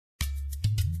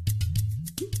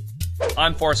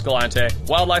I'm Forrest Galante,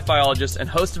 wildlife biologist and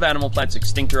host of Animal Planet's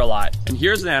Extinct or Alive, and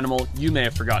here's an animal you may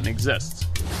have forgotten exists.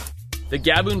 The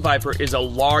gaboon viper is a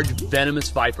large, venomous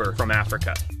viper from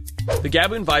Africa. The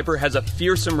gaboon viper has a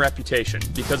fearsome reputation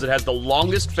because it has the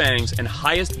longest fangs and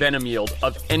highest venom yield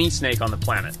of any snake on the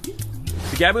planet.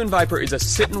 The gaboon viper is a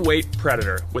sit-and-wait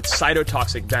predator with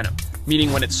cytotoxic venom,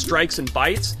 meaning when it strikes and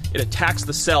bites, it attacks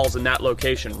the cells in that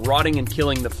location, rotting and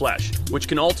killing the flesh, which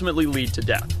can ultimately lead to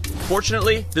death.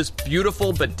 Fortunately, this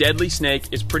beautiful but deadly snake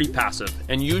is pretty passive,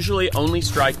 and usually only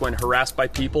strike when harassed by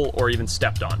people or even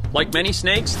stepped on. Like many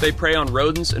snakes, they prey on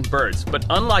rodents and birds, but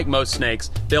unlike most snakes,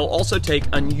 they'll also take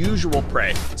unusual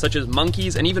prey, such as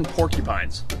monkeys and even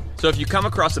porcupines. So if you come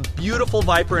across a beautiful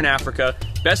viper in Africa,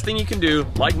 best thing you can do,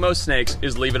 like most snakes,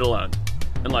 is leave it alone.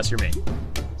 Unless you're me.